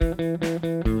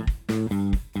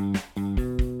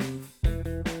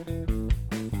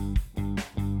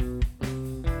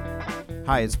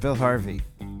Hi, it's Bill Harvey.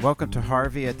 Welcome to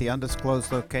Harvey at the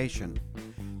Undisclosed Location,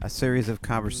 a series of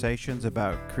conversations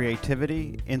about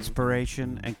creativity,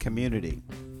 inspiration, and community.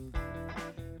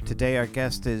 Today our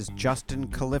guest is Justin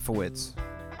Kalifowitz.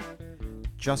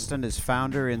 Justin is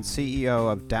founder and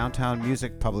CEO of Downtown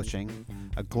Music Publishing,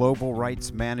 a global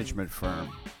rights management firm.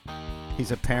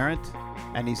 He's a parent,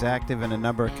 and he's active in a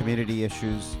number of community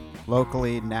issues,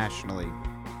 locally and nationally.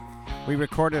 We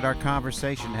recorded our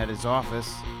conversation at his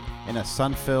office in a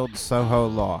sun-filled Soho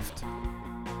loft.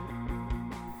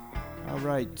 All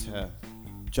right,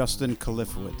 Justin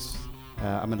Kalifowitz.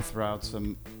 I'm going to throw out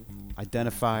some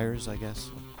identifiers, I guess,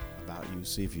 about you,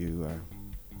 see if you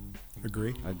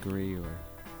Agree or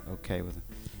okay with it.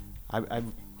 I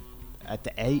at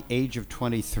the age of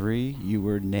 23, you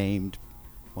were named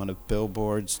one of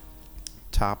Billboard's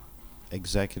top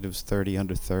executives 30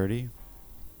 under 30.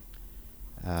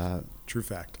 True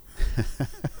fact.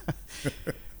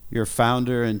 You're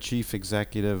founder and chief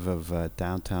executive of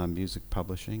Downtown Music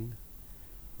Publishing,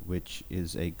 which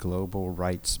is a global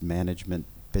rights management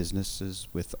businesses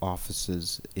with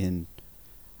offices in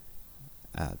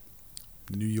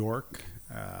New York,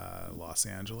 Los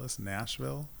Angeles,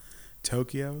 Nashville,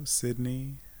 Tokyo,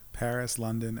 Sydney, Paris,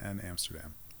 London, and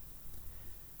Amsterdam.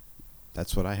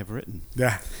 That's what I have written.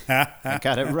 Yeah. I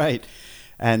got it right.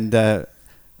 And a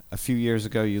few years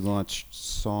ago, you launched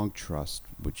Song Trust,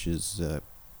 which is a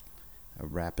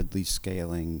rapidly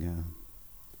scaling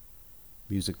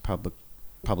music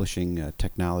publishing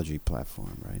technology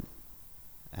platform, right?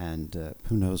 And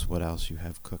who knows what else you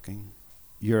have cooking.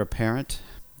 You're a parent.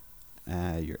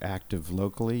 You're active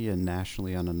locally and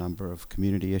nationally on a number of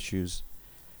community issues.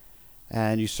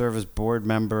 And you serve as board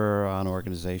member on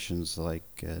organizations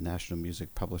like National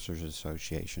Music Publishers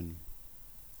Association.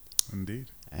 Indeed.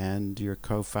 And you're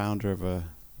co-founder of a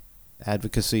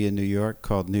advocacy in New York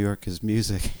called New York is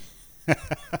Music.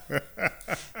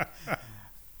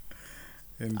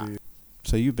 Indeed.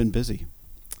 So you've been busy.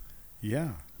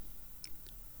 Yeah.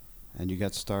 And you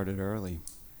got started early.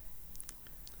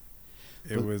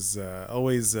 It was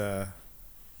always a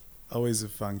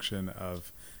function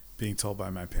of being told by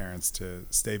my parents to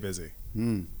stay busy.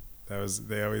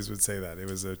 They always would say that. It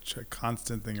was a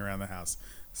constant thing around the house.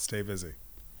 Stay busy.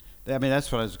 I mean,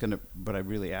 that's what I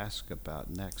really ask about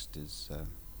next is,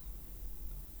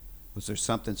 was there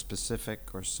something specific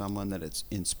or someone that it's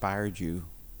inspired you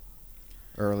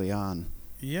early on?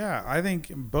 Yeah, I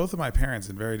think both of my parents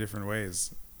in very different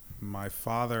ways. My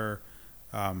father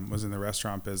was in the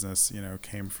restaurant business,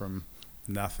 came from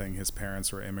nothing. His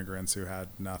parents were immigrants who had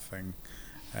nothing.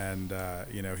 And,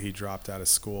 he dropped out of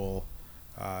school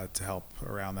to help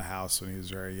around the house when he was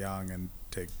very young and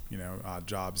take, odd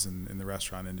jobs in the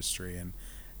restaurant industry. And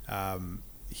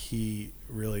he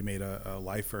really made a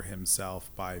life for himself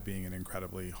by being an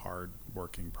incredibly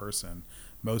hard-working person.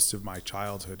 Most of my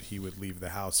childhood, he would leave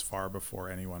the house far before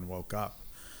anyone woke up.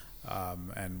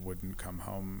 And wouldn't come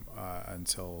home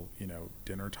until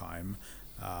dinner time,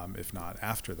 if not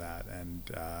after that.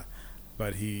 And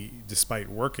but he, despite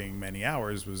working many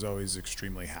hours, was always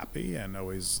extremely happy and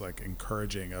always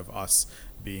encouraging of us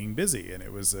being busy. And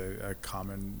it was a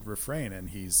common refrain. And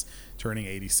he's turning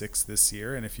 86 this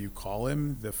year. And if you call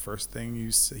him, the first thing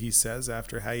he says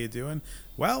after "How you doing?"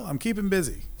 "Well, I'm keeping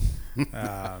busy."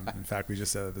 In fact, we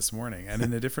just said it this morning. And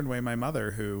in a different way, my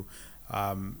mother, who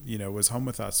was home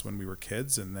with us when we were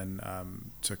kids and then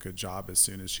took a job as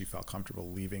soon as she felt comfortable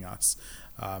leaving us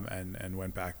and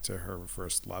went back to her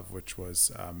first love, which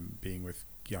was being with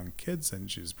young kids. And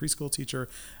she's a preschool teacher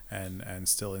and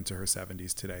still into her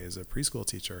 70s today as a preschool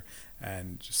teacher.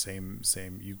 And same,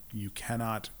 you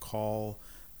cannot call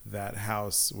that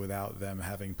house without them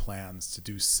having plans to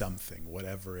do something,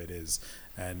 whatever it is.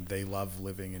 And they love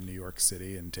living in New York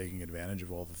City and taking advantage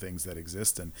of all the things that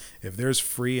exist. And if there's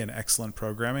free and excellent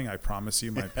programming, I promise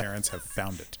you my parents have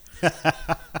found it.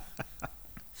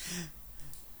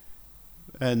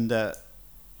 And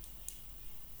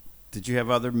did you have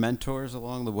other mentors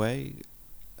along the way?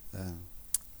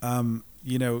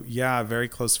 Very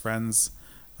close friends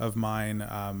of mine,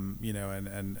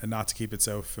 and not to keep it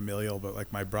so familial,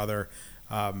 but my brother,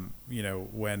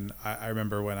 when I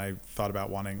remember when I thought about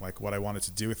wanting what I wanted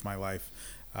to do with my life,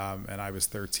 and I was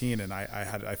 13 and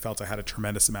I felt I had a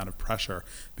tremendous amount of pressure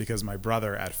because my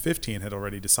brother at 15 had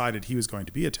already decided he was going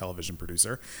to be a television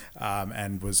producer,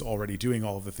 and was already doing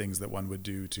all of the things that one would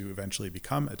do to eventually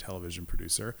become a television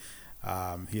producer.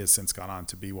 He has since gone on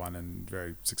to be one and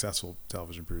very successful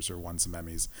television producer, won some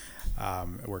Emmys,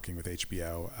 working with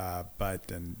HBO,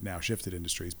 and now shifted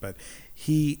industries. But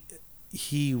he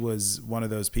was one of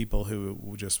those people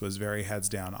who just was very heads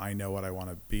down. I know what I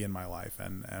want to be in my life.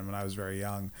 And when I was very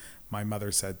young, my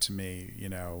mother said to me,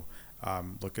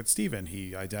 look at Stephen.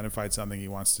 He identified something he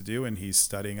wants to do, and he's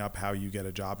studying up how you get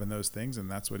a job in those things, and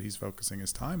that's what he's focusing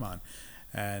his time on.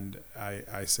 And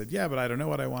I said, yeah, but I don't know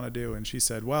what I want to do. And she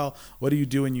said, well, what do you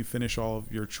do when you finish all of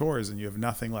your chores and you have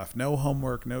nothing left? No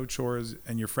homework, no chores,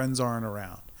 and your friends aren't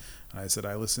around. And I said,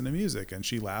 I listen to music. And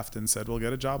she laughed and said, well,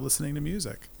 get a job listening to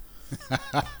music.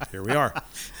 Here we are.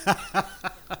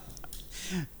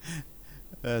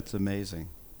 That's amazing.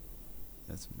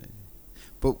 That's amazing.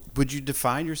 But would you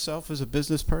define yourself as a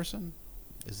business person?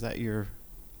 Is that your...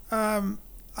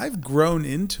 I've grown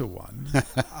into one.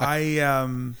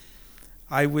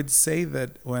 I would say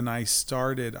that when I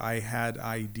started, I had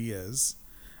ideas.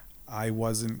 I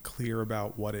wasn't clear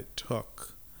about what it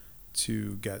took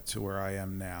to get to where I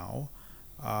am now.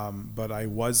 But I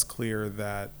was clear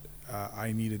that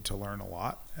I needed to learn a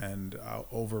lot. And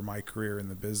over my career in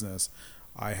the business,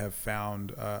 I have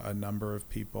found a number of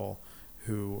people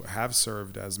who have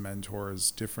served as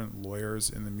mentors, different lawyers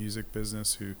in the music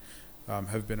business who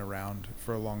have been around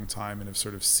for a long time and have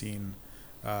sort of seen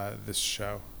this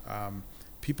show.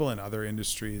 People in other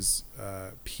industries,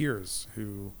 peers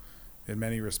who, in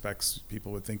many respects,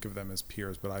 people would think of them as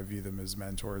peers, but I view them as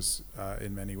mentors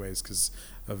in many ways because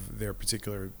of their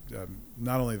particular,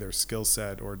 not only their skill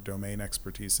set or domain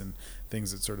expertise in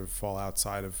things that sort of fall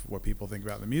outside of what people think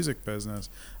about the music business,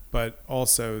 but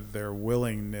also their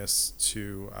willingness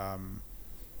to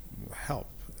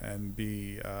help and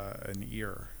be an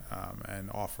ear and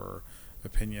offer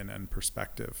opinion and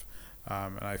perspective.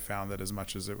 And I found that as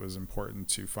much as it was important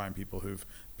to find people who've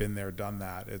been there, done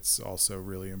that, it's also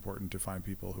really important to find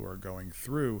people who are going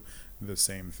through the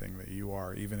same thing that you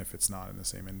are, even if it's not in the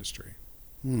same industry.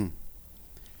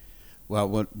 Well,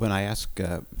 when I ask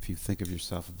if you think of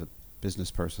yourself as a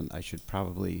business person, I should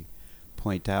probably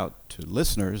point out to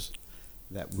listeners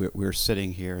that we're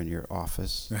sitting here in your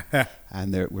office,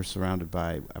 and we're surrounded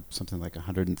by something like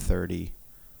 130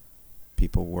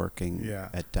 people working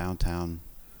at downtown.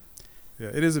 Yeah,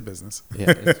 it is a business.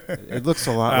 Yeah, it looks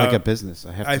a lot like a business,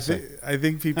 I have to say. I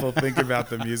think people think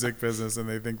about the music business and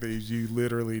they think that you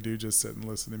literally do just sit and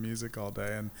listen to music all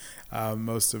day. And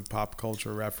most of pop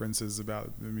culture references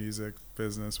about the music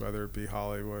business, whether it be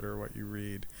Hollywood or what you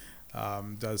read,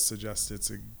 does suggest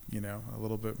it's a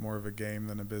little bit more of a game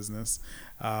than a business.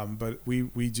 But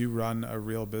we do run a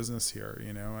real business here,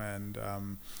 and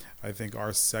I think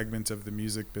our segment of the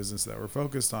music business that we're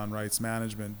focused on, rights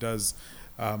management, does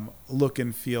look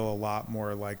and feel a lot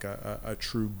more like a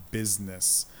true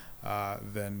business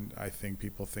than I think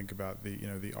people think about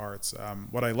the arts.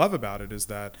 What I love about it is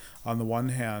that on the one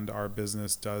hand, our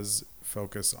business does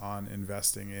focus on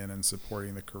investing in and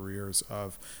supporting the careers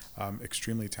of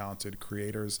extremely talented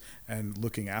creators and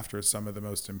looking after some of the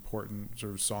most important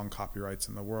sort of song copyrights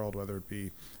in the world, whether it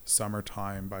be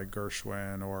Summertime by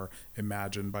Gershwin or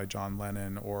Imagine by John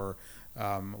Lennon or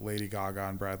Lady Gaga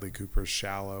and Bradley Cooper's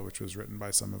Shallow, which was written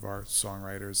by some of our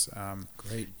songwriters.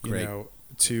 Great.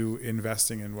 To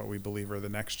investing in what we believe are the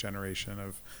next generation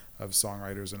of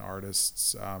songwriters and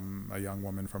artists. A young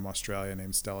woman from Australia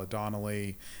named Stella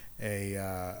Donnelly,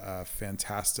 a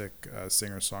fantastic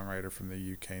singer-songwriter from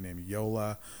the UK named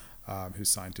Yola, who's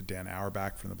signed to Dan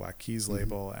Auerbach from the Black Keys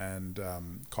label, and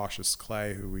Cautious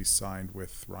Clay, who we signed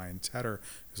with Ryan Tedder,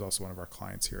 who's also one of our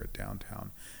clients here at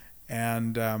Downtown.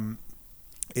 And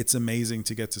it's amazing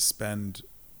to get to spend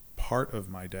part of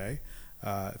my day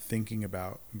thinking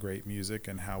about great music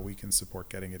and how we can support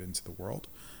getting it into the world.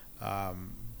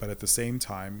 But at the same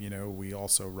time, we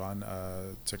also run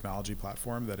a technology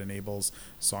platform that enables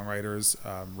songwriters,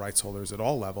 rights holders at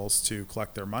all levels to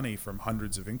collect their money from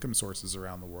hundreds of income sources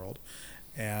around the world.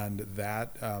 And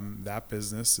that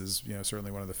business is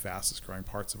certainly one of the fastest growing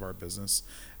parts of our business.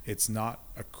 It's not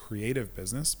a creative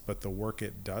business, but the work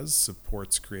it does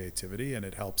supports creativity, and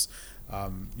it helps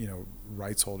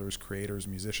rights holders, creators,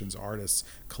 musicians, artists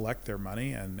collect their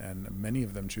money, and many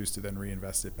of them choose to then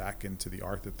reinvest it back into the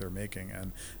art that they're making.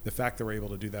 And the fact that we're able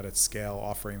to do that at scale,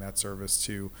 offering that service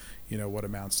to what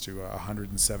amounts to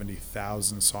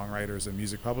 170,000 songwriters and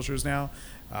music publishers now,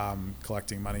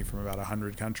 collecting money from about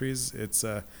 100 countries, it's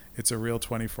a real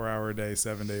 24-hour day,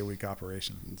 7-day-a-week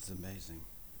operation. It's amazing.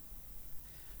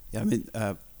 Yeah, I mean,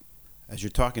 as you're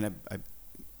talking,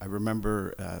 I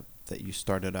remember that you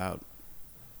started out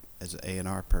as an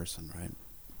A&R person, right?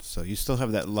 So you still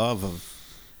have that love of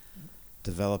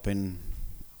developing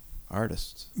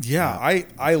artists. Yeah,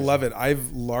 I love it.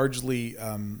 I've largely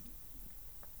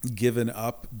given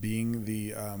up being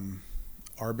the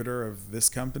arbiter of this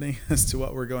company as to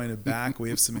what we're going to back. We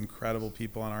have some incredible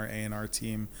people on our A&R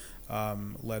team,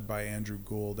 led by Andrew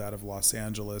Gould out of Los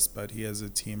Angeles, but he has a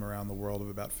team around the world of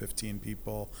about 15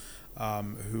 people.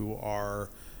 who are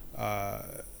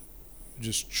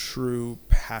just true,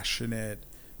 passionate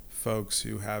folks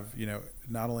who have,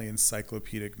 not only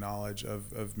encyclopedic knowledge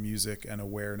of music and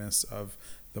awareness of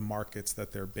the markets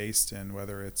that they're based in,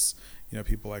 whether it's,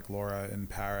 people like Laura in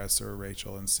Paris or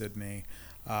Rachel in Sydney,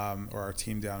 or our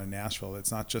team down in Nashville.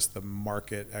 It's not just the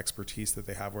market expertise that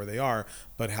they have where they are,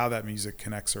 but how that music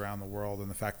connects around the world, and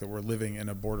the fact that we're living in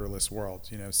a borderless world.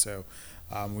 So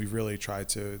we've really tried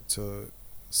to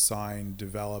sign,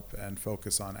 develop, and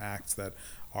focus on acts that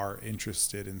are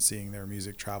interested in seeing their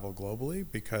music travel globally,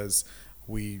 because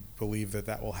we believe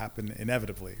that will happen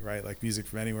inevitably, right? Like, music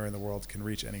from anywhere in the world can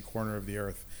reach any corner of the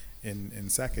earth in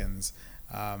seconds.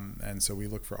 And so we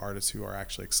look for artists who are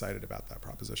actually excited about that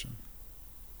proposition.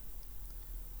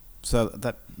 So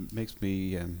that makes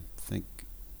me think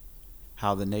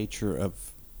how the nature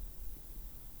of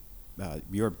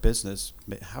your business,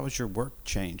 how has your work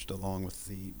changed along with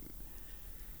the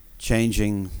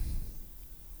changing,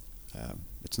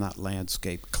 it's not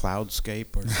landscape,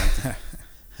 cloudscape or something?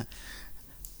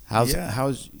 How's,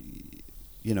 as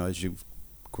you've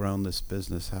grown this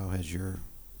business, how has your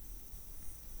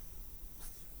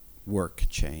work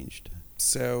changed?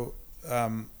 So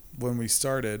when we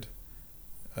started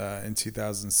in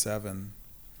 2007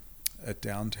 at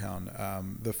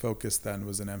Downtown, the focus then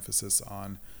was an emphasis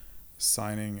on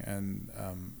signing and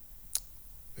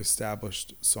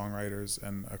established songwriters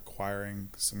and acquiring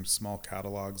some small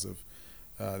catalogs of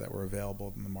that were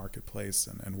available in the marketplace,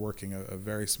 and working a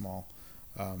very small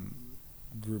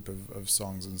group of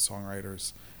songs and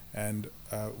songwriters. And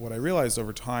what I realized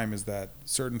over time is that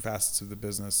certain facets of the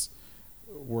business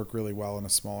work really well in a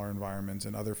smaller environment,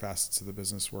 and other facets of the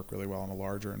business work really well in a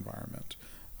larger environment.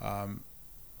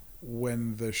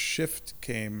 When the shift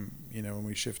came, when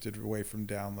we shifted away from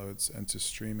downloads and to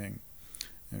streaming,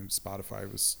 and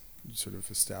Spotify was sort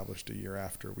of established a year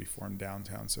after we formed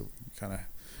Downtown, so kind of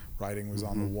writing was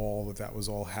on the wall that was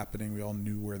all happening. We all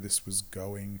knew where this was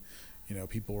going.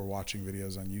 People were watching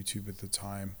videos on YouTube at the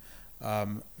time.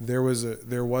 There was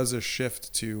a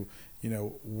shift to,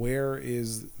 where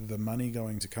is the money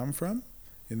going to come from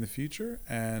in the future,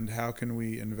 and how can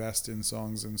we invest in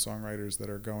songs and songwriters that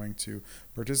are going to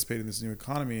participate in this new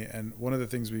economy? And one of the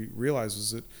things we realized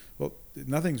was that, well,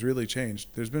 nothing's really changed.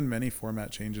 There's been many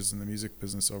format changes in the music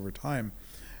business over time,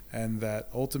 and that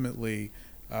ultimately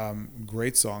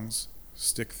great songs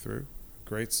stick through.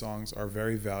 Great songs are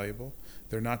very valuable.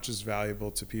 They're not just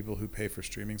valuable to people who pay for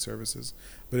streaming services,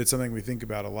 but it's something we think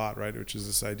about a lot, right? Which is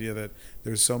this idea that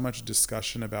there's so much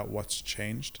discussion about what's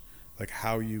changed, like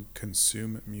how you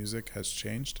consume music has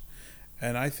changed.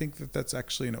 And I think that that's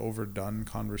actually an overdone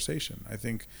conversation. I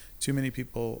think too many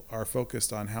people are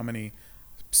focused on how many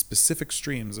specific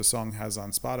streams a song has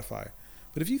on Spotify.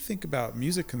 But if you think about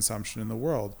music consumption in the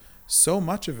world, so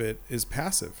much of it is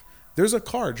passive. There's a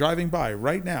car driving by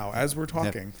right now as we're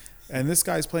talking, and this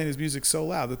guy's playing his music so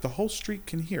loud that the whole street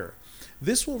can hear.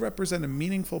 This will represent a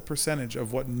meaningful percentage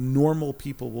of what normal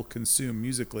people will consume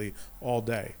musically all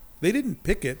day. They didn't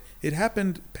pick it. It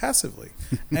happened passively.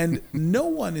 And no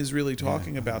one is really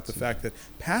talking about the fact that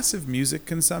passive music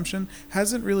consumption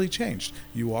hasn't really changed.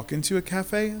 You walk into a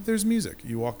cafe, there's music.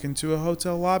 You walk into a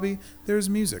hotel lobby, there's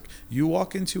music. You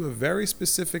walk into a very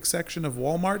specific section of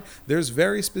Walmart, there's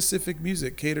very specific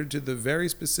music catered to the very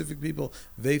specific people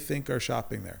they think are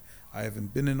shopping there. I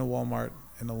haven't been in a Walmart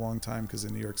in a long time because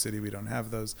in New York City we don't have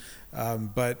those.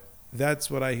 But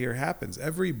that's what I hear happens.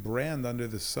 Every brand under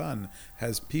the sun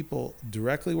has people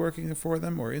directly working for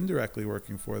them or indirectly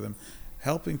working for them,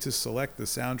 helping to select the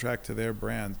soundtrack to their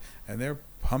brand, and they're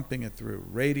pumping it through.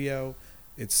 Radio,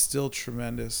 it's still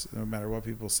tremendous, no matter what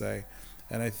people say.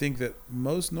 And I think that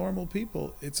most normal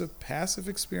people, it's a passive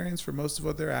experience for most of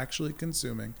what they're actually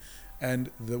consuming.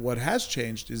 And what has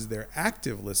changed is their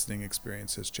active listening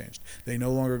experience has changed. They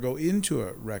no longer go into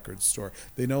a record store.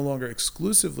 They no longer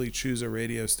exclusively choose a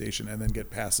radio station and then get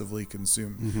passively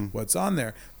consume what's on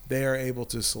there. They are able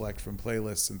to select from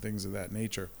playlists and things of that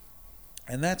nature.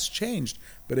 And that's changed.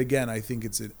 But again, I think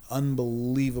it's an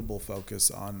unbelievable focus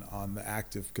on the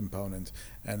active component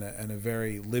and a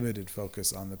very limited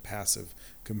focus on the passive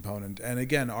component. And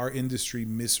again, our industry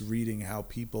misreading how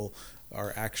people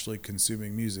are actually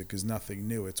consuming music is nothing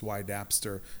new. It's why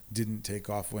Napster didn't take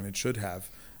off when it should have.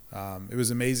 It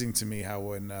was amazing to me how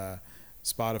when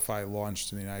Spotify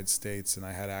launched in the United States and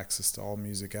I had access to all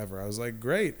music ever, I was like,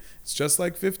 great, it's just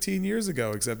like 15 years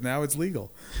ago, except now it's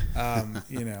legal.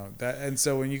 And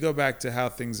so when you go back to how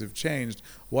things have changed,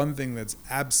 one thing that's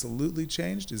absolutely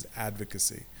changed is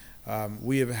advocacy.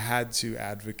 We have had to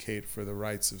advocate for the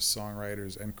rights of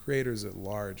songwriters and creators at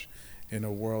large in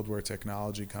a world where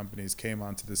technology companies came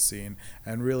onto the scene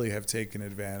and really have taken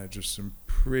advantage of some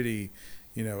pretty,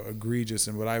 egregious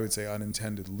and what I would say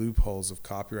unintended loopholes of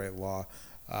copyright law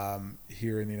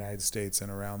here in the United States and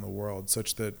around the world,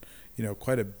 such that,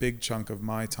 quite a big chunk of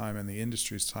my time and the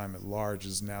industry's time at large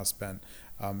is now spent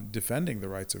defending the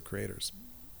rights of creators.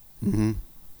 Mm-hmm.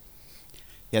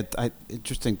 Yeah,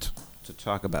 interesting to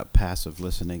talk about passive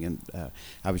listening, and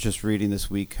I was just reading this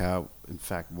week how, in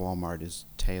fact, Walmart is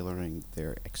tailoring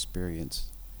their experience.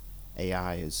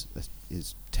 AI is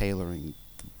tailoring.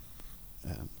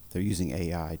 They're using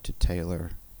AI to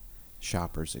tailor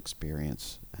shoppers'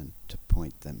 experience and to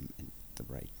point them in the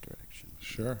right direction.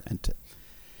 Sure. And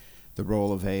the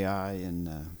role of AI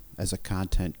as a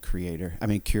content curator.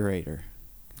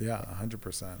 Yeah,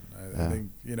 100%. I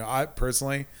think, I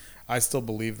personally, I still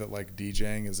believe that like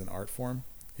DJing is an art form.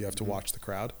 You have to watch the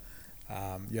crowd.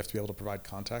 You have to be able to provide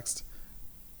context.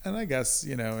 And I guess,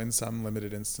 in some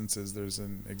limited instances, there's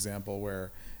an example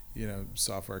where,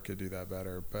 software could do that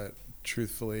better. But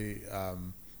truthfully,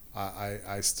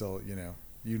 I still,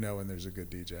 when there's a good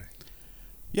DJ.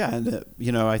 Yeah, and,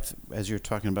 as you're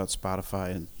talking about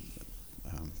Spotify and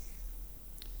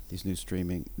these new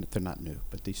streaming, they're not new,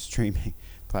 but these streaming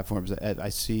platforms, I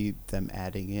see them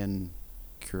adding in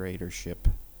curatorship.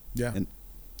 Yeah. And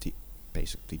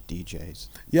basically DJs.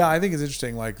 Yeah, I think it's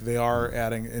interesting. Like they are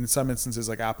adding, in some instances,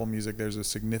 like Apple Music, there's a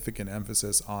significant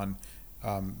emphasis on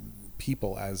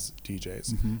people as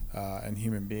DJs and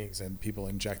human beings and people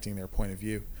injecting their point of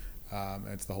view. And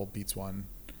it's the whole Beats One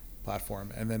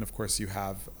platform. And then, of course, you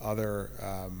have other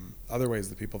ways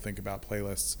that people think about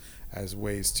playlists as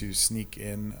ways to sneak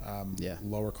in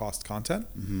lower cost content.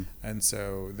 And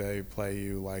so they play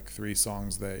you like 3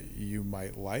 songs that you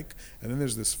might like. And then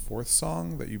there's this 4th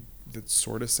song that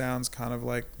sort of sounds kind of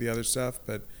like the other stuff,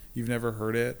 but you've never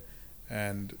heard it.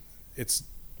 And it's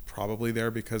probably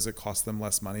there because it costs them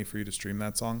less money for you to stream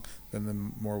that song than the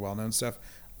more well-known stuff.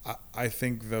 I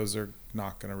think those are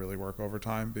not going to really work over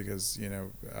time because,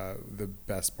 the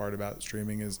best part about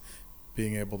streaming is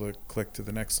being able to click to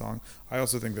the next song. I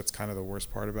also think that's kind of the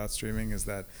worst part about streaming is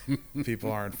that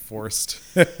people aren't forced.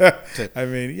 I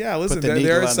mean, yeah, listen,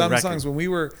 there are some songs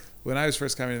when I was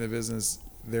first coming into the business,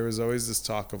 there was always this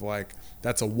talk of like,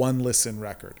 that's a 1 listen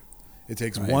record. It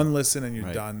takes 1 listen and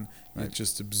you're done. It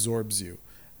just absorbs you.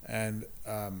 And,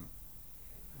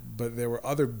 but there were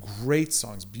other great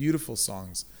songs, beautiful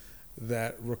songs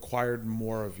that required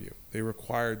more of you. They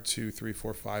required 2, 3,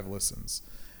 4, 5 listens.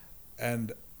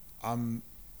 And I've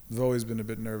always been a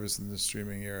bit nervous in the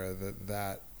streaming era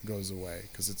that goes away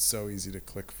because it's so easy to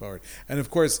click forward. And of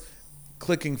course,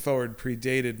 clicking forward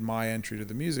predated my entry to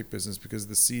the music business because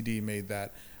the CD made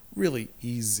that really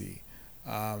easy.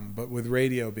 But with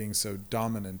radio being so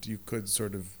dominant, you could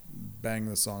sort of bang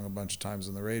the song a bunch of times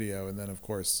on the radio, and then of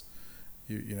course,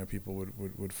 people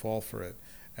would fall for it.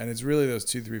 And it's really those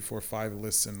 2, 3, 4, 5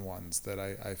 listen ones that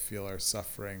I feel are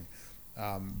suffering,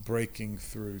 breaking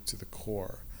through to the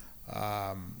core.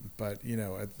 But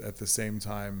at the same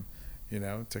time,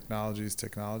 technology is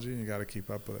technology, and you got to keep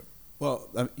up with it. Well,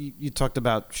 you talked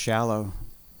about "Shallow,"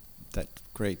 that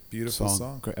great, beautiful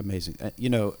song. Great, amazing.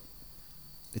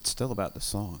 It's still about the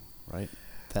song, right?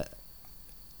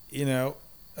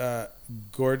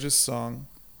 Gorgeous song,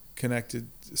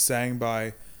 sang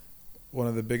by one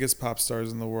of the biggest pop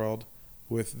stars in the world,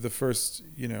 with the first,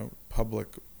 public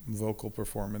vocal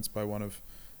performance by one of,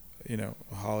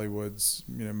 Hollywood's,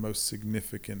 most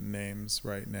significant names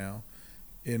right now,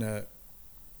 in a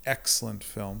excellent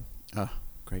film.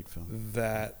 Great film.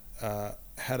 That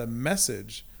had a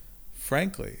message,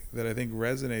 frankly, that I think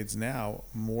resonates now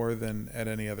more than at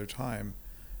any other time.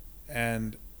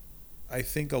 And I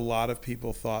think a lot of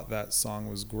people thought that song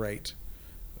was great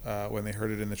when they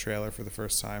heard it in the trailer for the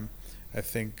first time. I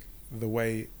think the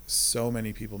way so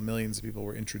many people, millions of people,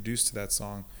 were introduced to that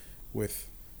song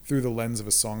through the lens of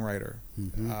a songwriter,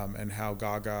 and how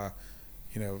Gaga,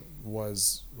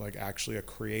 was like actually a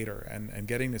creator, and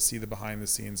getting to see the behind the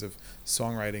scenes of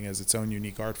songwriting as its own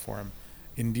unique art form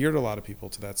endeared a lot of people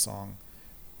to that song.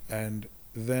 And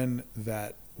then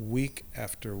that week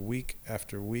after week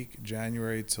after week,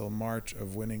 January till March,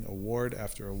 of winning award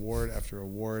after award after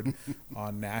award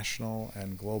on national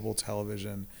and global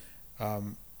television,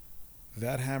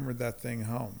 that hammered that thing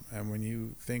home. And when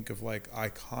you think of like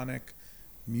iconic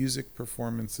music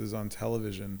performances on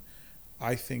television,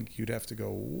 I think you'd have to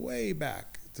go way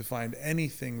back to find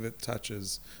anything that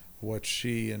touches what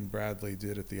she and Bradley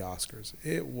did at the Oscars.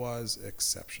 It was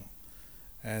exceptional.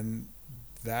 And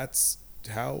that's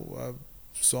how a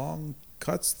song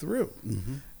cuts through,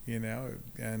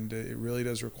 and it really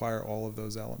does require all of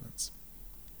those elements.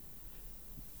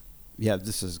 Yeah,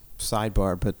 this is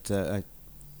sidebar, but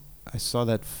I saw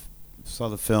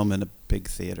the film in a big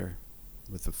theater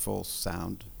with a full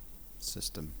sound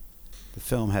system. The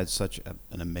film had such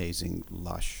an amazing,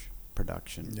 lush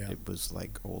production. Yeah. It was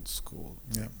like old school.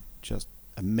 Yeah. Just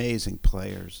amazing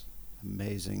players,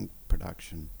 amazing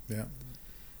production. Yeah.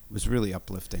 It was really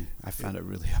uplifting. I found it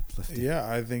really uplifting. Yeah,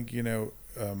 I think,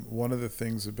 one of the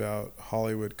things about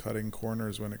Hollywood cutting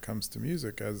corners when it comes to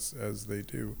music, as they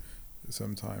do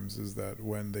sometimes, is that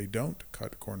when they don't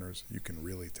cut corners, you can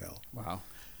really tell. Wow.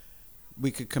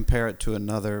 We could compare it to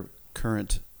another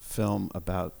current film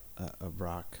about a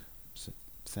rock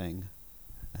thing,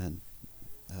 and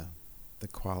the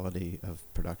quality of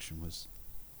production was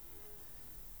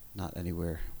not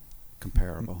anywhere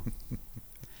comparable.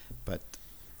 But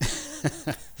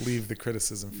leave the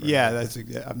criticism for yeah, now.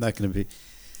 I'm not going to be.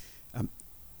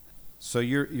 So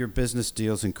your business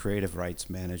deals in creative rights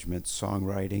management,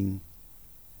 songwriting,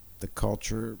 the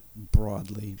culture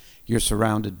broadly. You're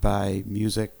surrounded by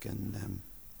music and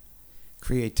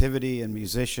creativity and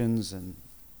musicians and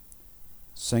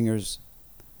singers,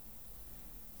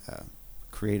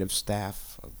 creative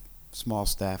staff, small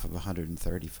staff of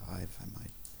 135, I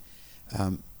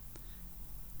might.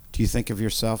 Do you think of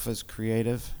yourself as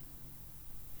creative?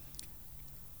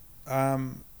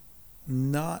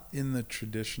 Not in the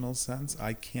traditional sense.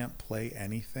 I can't play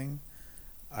anything.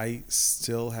 I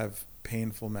still have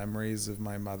painful memories of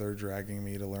my mother dragging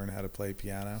me to learn how to play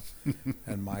piano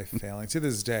and my failing. To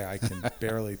this day, I can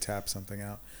barely tap something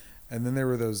out. And then there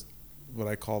were those, what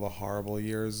I call the horrible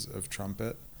years of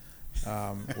trumpet,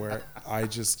 where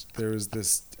there was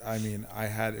this,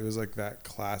 it was like that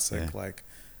classic, like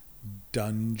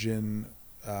dungeon,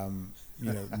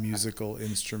 musical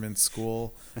instrument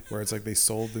school where it's like they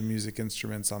sold the music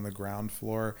instruments on the ground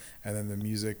floor and then the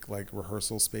music like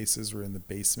rehearsal spaces were in the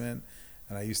basement,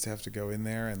 and I used to have to go in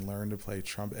there and learn to play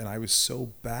trumpet, and I was so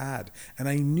bad, and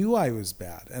I knew I was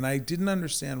bad, and I didn't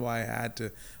understand why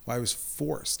I was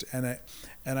forced, and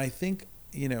I think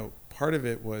part of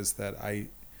it was that I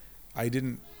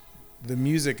didn't, the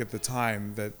music at the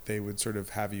time that they would sort of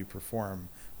have you perform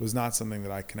was not something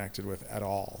that I connected with at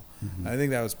all. Mm-hmm. I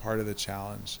think that was part of the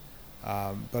challenge.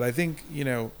 But I think,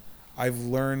 I've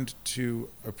learned to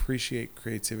appreciate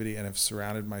creativity and have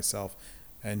surrounded myself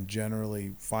and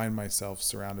generally find myself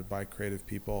surrounded by creative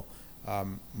people,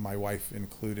 my wife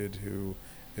included, who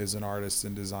is an artist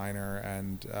and designer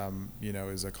and,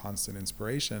 is a constant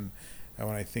inspiration. And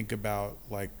when I think about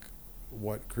like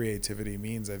what creativity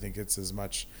means, I think it's as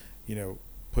much,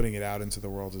 putting it out into the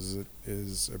world as it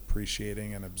is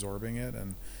appreciating and absorbing it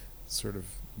and sort of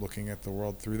looking at the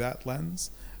world through that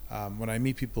lens. When I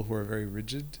meet people who are very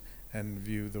rigid and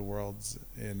view the world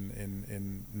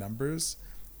in numbers,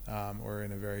 or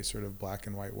in a very sort of black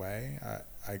and white way,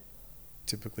 I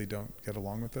typically don't get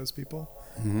along with those people.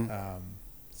 Mm-hmm.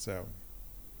 So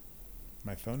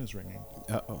my phone is ringing.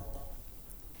 Uh-oh.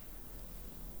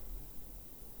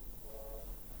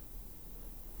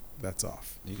 That's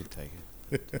off. You can take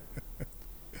it.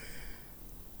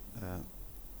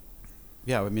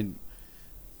 Yeah, I mean,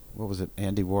 what was it?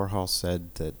 Andy Warhol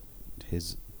said that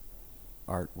his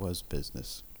art was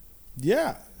business.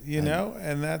 Yeah, and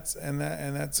that's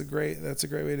a great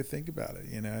way to think about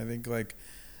it. I think like,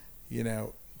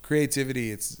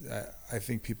 creativity. I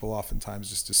think people oftentimes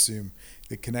just assume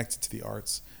they connect it to the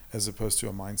arts as opposed to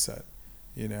a mindset.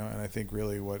 And I think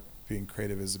really what being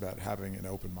creative is about having an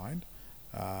open mind.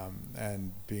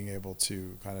 And being able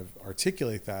to kind of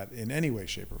articulate that in any way,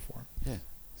 shape, or form. Yeah.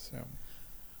 So,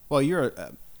 well, you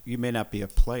may not be a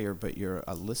player, but you're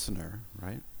a listener,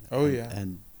 right? Oh, yeah.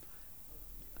 And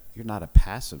you're not a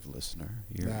passive listener.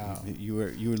 No.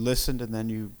 You listened and then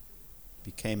you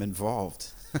became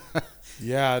involved.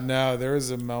 Yeah. No, there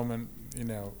was a moment.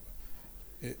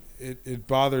 It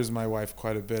bothers my wife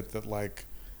quite a bit that like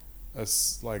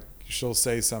she'll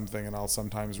say something and I'll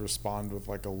sometimes respond with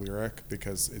like a lyric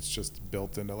because it's just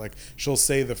built into, like, she'll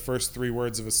say the first 3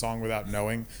 words of a song without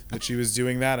knowing that she was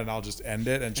doing that, and I'll just end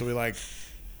it, and she'll be like,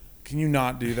 can you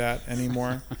not do that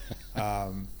anymore?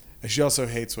 And she also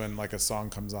hates when like a song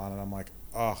comes on and I'm like,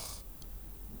 ugh,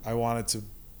 I wanted to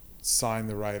sign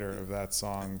the writer of that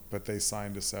song, but they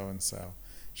signed to so-and-so.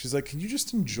 She's like, can you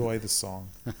just enjoy the song?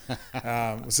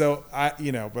 So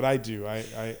but I do,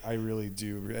 I really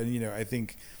do. And, I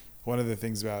think one of the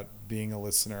things about being a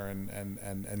listener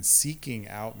and seeking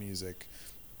out music,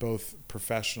 both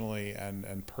professionally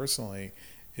and personally,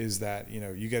 is that,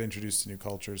 you get introduced to new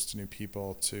cultures, to new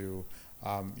people, to,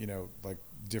 like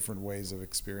different ways of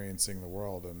experiencing the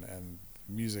world. And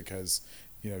music has,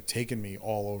 taken me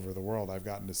all over the world. I've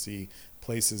gotten to see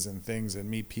places and things and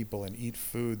meet people and eat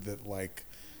food that like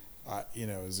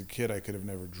as a kid, I could have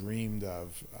never dreamed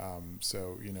of.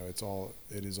 So,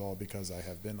 it is all because I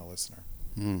have been a listener.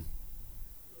 Mm.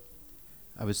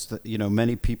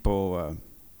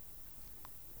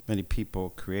 Many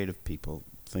people, creative people,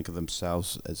 think of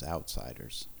themselves as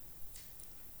outsiders.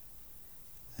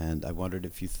 And I wondered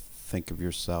if you think of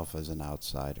yourself as an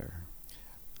outsider.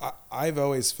 I've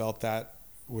always felt that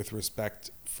with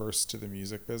respect first to the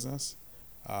music business.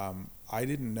 I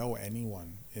didn't know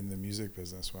anyone in the music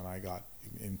business when I got,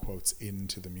 in quotes,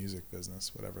 into the music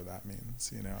business, whatever that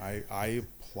means. I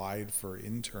applied for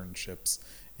internships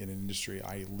in an industry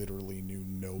I literally knew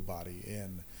nobody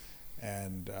in.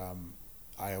 And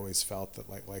I always felt that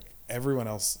like everyone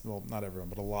else, well, not everyone,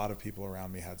 but a lot of people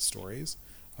around me had stories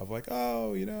of like,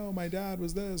 oh, my dad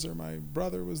was this, or my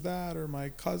brother was that, or my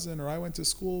cousin, or I went to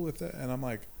school with it. And I'm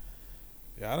like,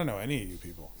 yeah, I don't know any of you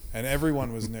people. And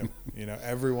everyone was new.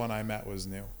 Everyone I met was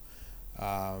new.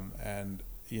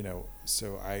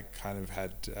 So I kind of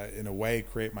had to, in a way,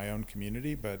 create my own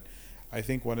community. But I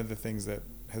think one of the things that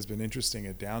has been interesting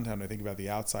at Downtown, I think about the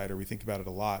outsider, we think about it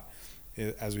a lot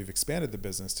as we've expanded the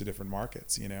business to different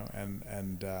markets,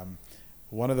 and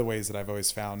one of the ways that I've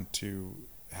always found to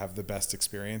have the best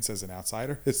experience as an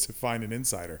outsider is to find an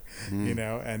insider,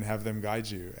 and have them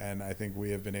guide you. And I think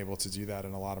we have been able to do that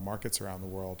in a lot of markets around the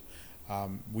world.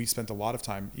 We spent a lot of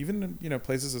time, even in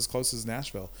places as close as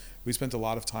Nashville, we spent a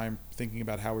lot of time thinking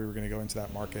about how we were going to go into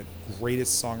that market.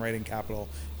 Greatest songwriting capital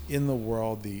in the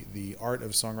world. The art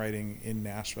of songwriting in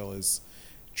Nashville is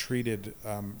treated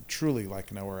truly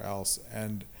like nowhere else.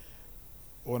 And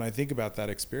when I think about that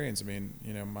experience,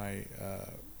 my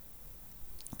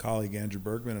colleague Andrew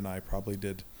Bergman and I probably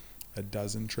did a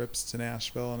dozen trips to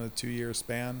Nashville in a 2-year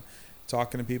span,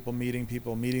 talking to people, meeting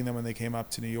them when they came up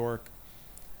to New York,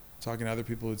 talking to other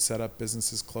people who'd set up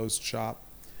businesses, closed shop.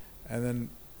 And then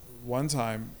one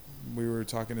time we were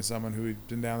talking to someone who had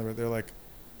been down there. They're like,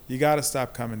 you got to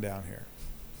stop coming down here.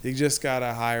 You just got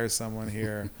to hire someone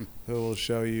here who will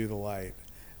show you the light.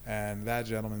 And that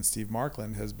gentleman, Steve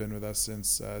Markland, has been with us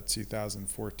since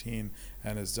 2014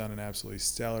 and has done an absolutely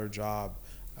stellar job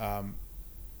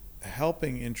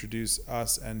helping introduce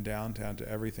us and Downtown to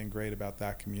everything great about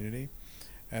that community,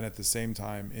 and at the same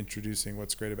time introducing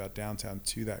what's great about Downtown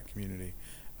to that community.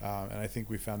 And I think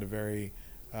we found a very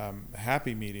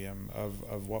happy medium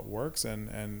of what works,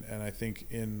 and I think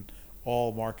in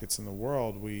all markets in the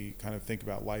world we kind of think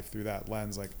about life through that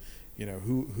lens, like,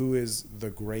 who is the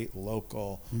great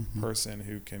local person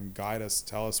who can guide us,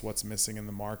 tell us what's missing in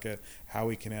the market, how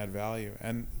we can add value.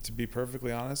 And to be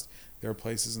perfectly honest, there are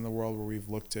places in the world where we've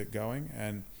looked at going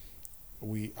and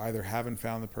we either haven't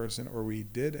found the person, or we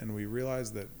did and we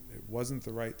realized that it wasn't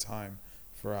the right time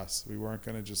for us. We weren't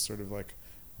going to just sort of like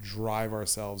drive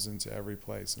ourselves into every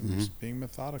place, and just being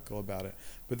methodical about it.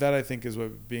 But that, I think, is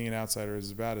what being an outsider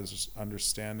is about, is just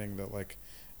understanding that, like,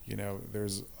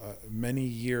 there's many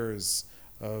years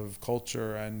of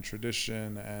culture and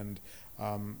tradition and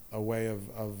a way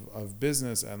of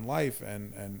business and life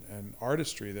and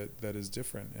artistry that is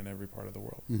different in every part of the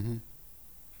world.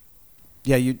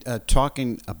 Yeah, you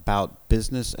talking about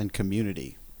business and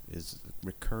community is a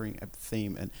recurring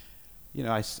theme, and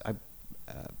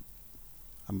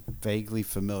I'm vaguely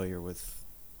familiar with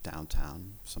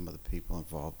Downtown, some of the people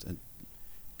involved, and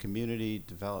community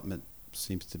development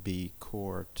seems to be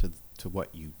core to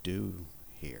what you do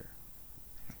here.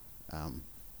 And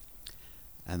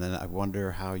then I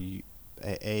wonder how you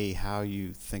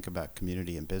think about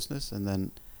community and business, and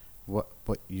then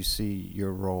what you see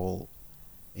your role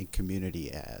in community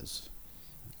as.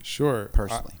 Sure.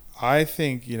 Personally. I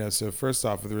think, so first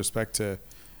off, with respect to,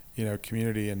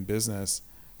 community and business,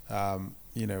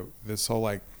 this whole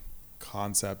like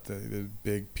concept, the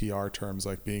big PR terms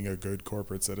like being a good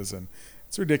corporate citizen,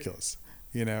 it's ridiculous.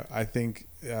 I think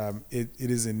it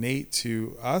is innate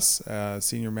to us,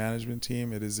 senior management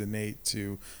team. It is innate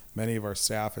to many of our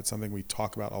staff. It's something we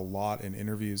talk about a lot in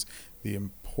interviews, the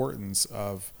importance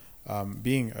of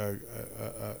being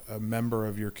a member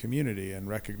of your community and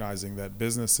recognizing that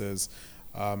businesses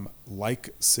like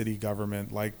city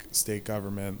government, like state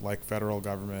government, like federal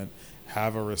government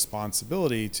have a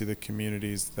responsibility to the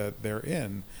communities that they're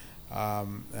in.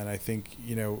 And I think,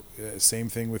 same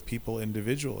thing with people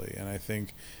individually. And I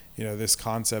think, this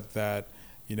concept that,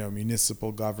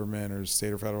 municipal government or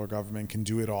state or federal government can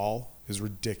do it all is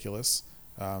ridiculous.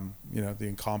 The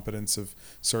incompetence of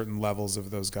certain levels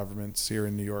of those governments here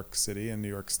in New York City and New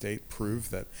York State prove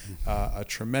that a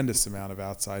tremendous amount of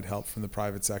outside help from the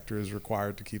private sector is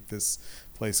required to keep this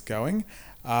place going.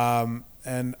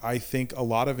 And I think a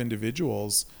lot of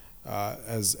individuals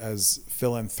as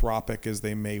philanthropic as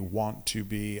they may want to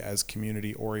be, as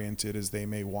community oriented as they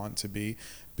may want to be,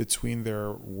 between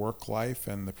their work life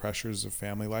and the pressures of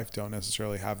family life, don't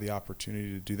necessarily have the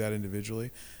opportunity to do that individually.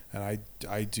 And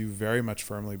I do very much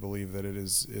firmly believe that it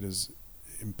is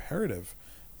imperative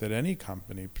that any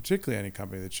company, particularly any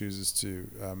company that chooses to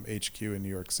HQ in New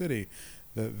York City,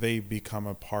 that they become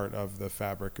a part of the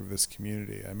fabric of this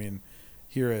community. I mean,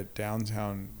 here at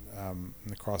downtown, and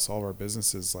across all of our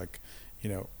businesses, like,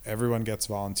 everyone gets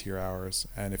volunteer hours,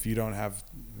 and if you don't have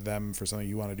them for something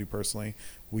you want to do personally,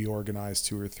 we organize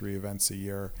 2 or 3 events a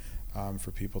year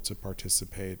for people to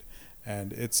participate.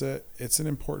 And it's an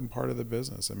important part of the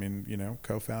business. I mean,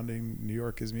 co-founding New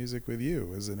York is Music with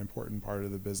you is an important part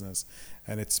of the business,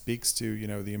 and it speaks to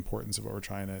the importance of what we're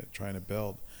trying to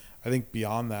build. I think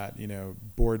beyond that,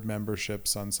 board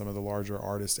memberships on some of the larger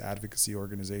artist advocacy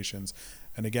organizations,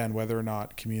 and again, whether or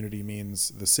not community means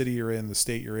the city you're in, the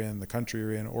state you're in, the country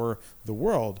you're in, or the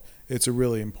world, it's a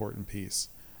really important piece.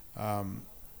 When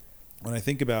I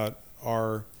think about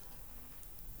our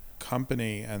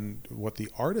company and what the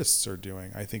artists are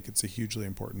doing, I think it's a hugely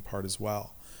important part as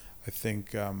well. I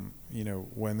think,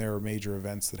 when there are major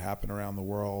events that happen around the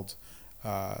world,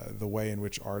 the way in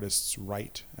which artists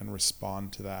write and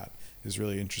respond to that is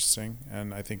really interesting.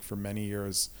 And I think for many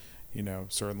years,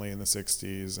 certainly in the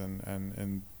 60s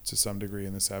and to some degree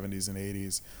in the 70s and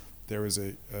 80s, there was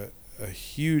a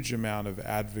huge amount of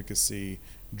advocacy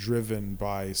driven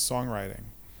by songwriting,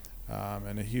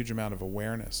 and a huge amount of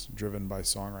awareness driven by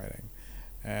songwriting.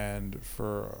 And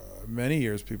for many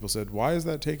years, people said, why is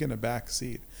that taking a back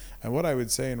seat? And what I would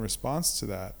say in response to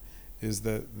that is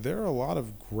that there are a lot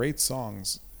of great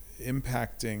songs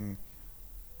impacting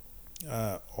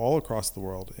all across the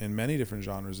world in many different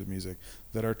genres of music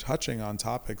that are touching on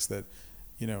topics that,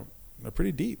 are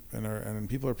pretty deep and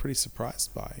people are pretty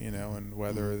surprised by, and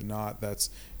whether or not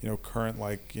that's, current,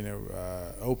 like,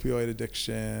 opioid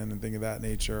addiction and things of that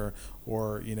nature,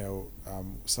 or,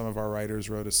 some of our writers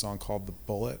wrote a song called The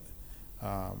Bullet,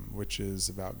 which is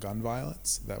about gun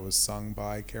violence, that was sung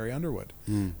by Carrie Underwood,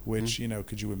 which,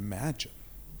 could you imagine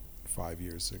 5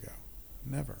 years ago?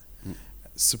 Never.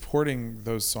 Supporting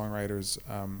those songwriters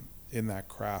in that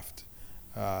craft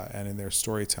and in their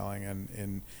storytelling and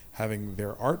in having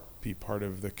their art be part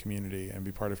of the community and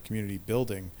be part of community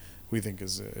building, we think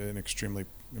is an extremely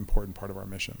important part of our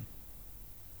mission.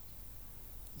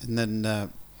 And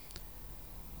then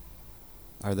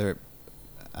are there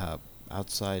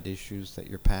outside issues that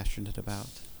you're passionate about?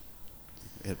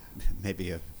 It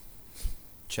maybe a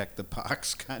check the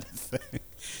box kind of thing.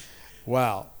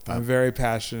 Well, I'm very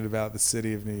passionate about the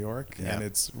city of New York and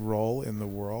its role in the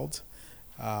world.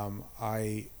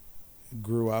 I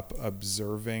grew up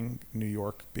observing New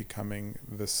York becoming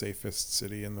the safest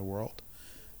city in the world,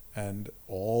 and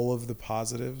all of the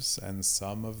positives and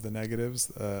some of the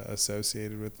negatives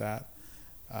associated with that.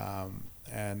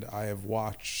 And I have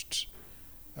watched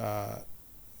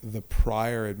the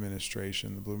prior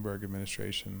administration, the Bloomberg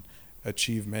administration,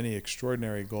 achieve many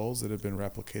extraordinary goals that have been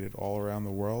replicated all around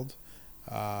the world.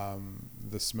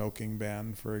 The smoking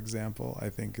ban, for example, I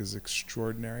think is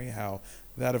extraordinary. How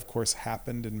that, of course,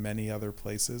 happened in many other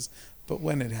places, but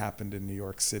when it happened in New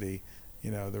York City,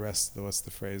 the rest of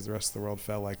the world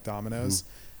fell like dominoes.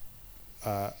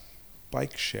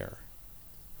 Bike share,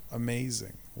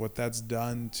 amazing. What that's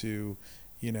done to,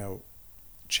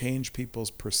 change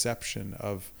people's perception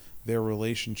of their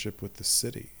relationship with the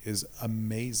city is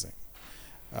amazing.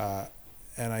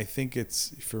 And I think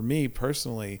it's, for me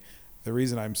personally, the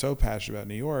reason I'm so passionate about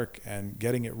New York and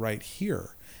getting it right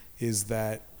here is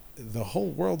that the whole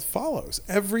world follows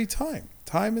every time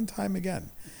and time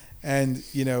again. And,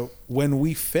 when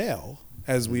we fail,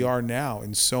 as we are now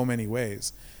in so many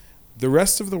ways, the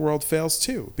rest of the world fails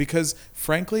too. Because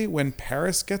frankly, when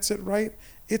Paris gets it right,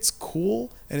 it's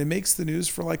cool and it makes the news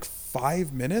for like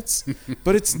 5 minutes,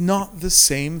 but it's not the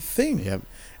same thing. Yep.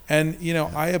 And,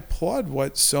 I applaud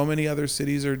what so many other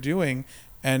cities are doing,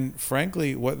 and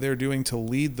frankly, what they're doing to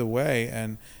lead the way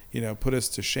and, put us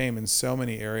to shame in so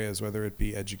many areas, whether it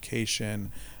be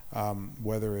education,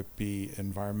 whether it be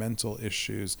environmental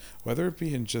issues, whether it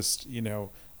be in just,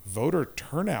 voter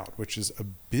turnout, which is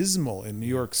abysmal in New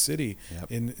York City,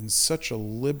 in such a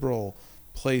liberal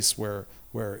place where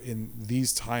in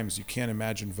these times you can't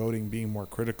imagine voting being more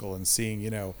critical and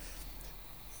seeing,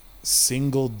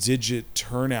 single digit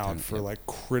turnout for like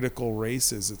critical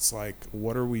races. It's like,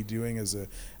 what are we doing as a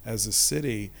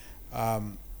city?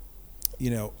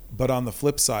 But on the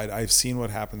flip side, I've seen what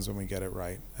happens when we get it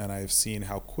right, and I've seen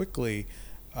how quickly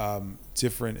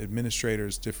different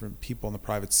administrators, different people in the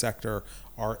private sector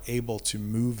are able to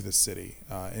move the city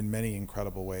in many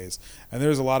incredible ways. And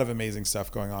there's a lot of amazing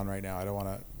stuff going on right now. I don't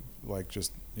want to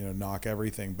just knock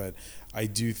everything, but I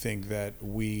do think that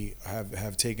we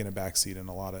have taken a backseat in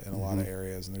a lot of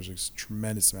areas, and there's a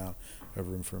tremendous amount of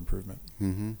room for improvement.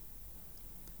 Mm-hmm.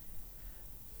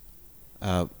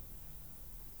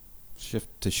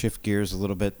 Shift gears a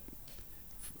little bit.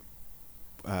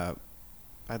 I'd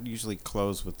usually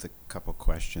close with a couple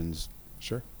questions.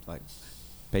 Sure. Like,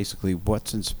 basically,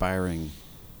 what's inspiring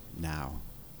now?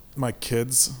 My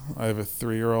kids. I have a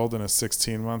 3-year-old and a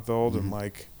 16-month-old, Mm-hmm.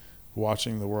 and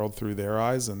watching the world through their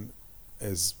eyes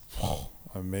is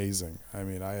amazing. I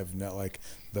mean, I have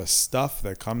the stuff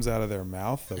that comes out of their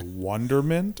mouth, the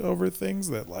wonderment over things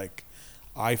that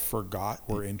I forgot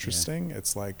were interesting. Yeah.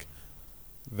 It's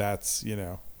that's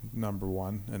number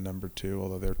one and number two,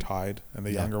 although they're tied, and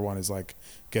the younger one is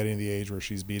getting to the age where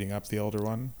she's beating up the older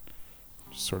one.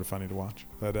 It's sort of funny to watch,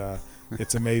 but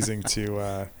it's amazing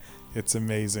to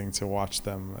watch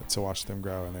them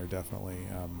grow, and they're definitely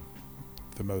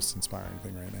the most inspiring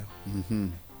thing right now. Mm-hmm.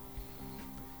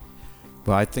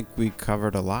 Well, I think we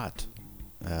covered a lot.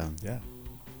 Yeah,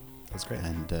 that's great.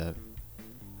 And I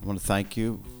want to thank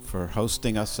you for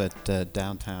hosting us at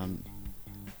Downtown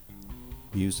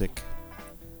Music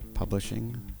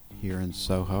Publishing here in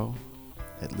Soho,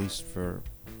 at least for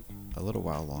a little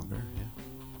while longer. Yeah.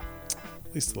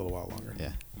 At least a little while longer.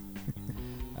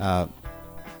 Yeah.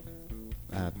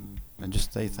 And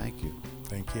just say thank you.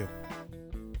 Thank you.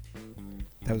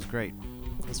 That was great.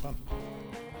 That was fun.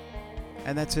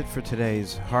 And that's it for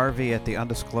today's Harvey at the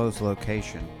Undisclosed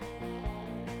Location.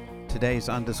 Today's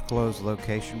undisclosed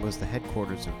location was the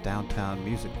headquarters of Downtown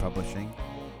Music Publishing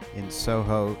in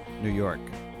Soho, New York.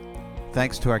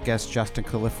 Thanks to our guest Justin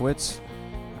Kalifowitz.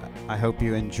 I hope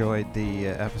you enjoyed the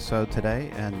episode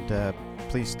today, and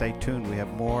please stay tuned. We have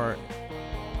more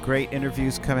great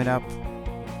interviews coming up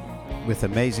with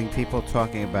amazing people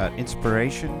talking about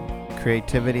inspiration,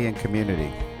 creativity, and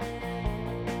community.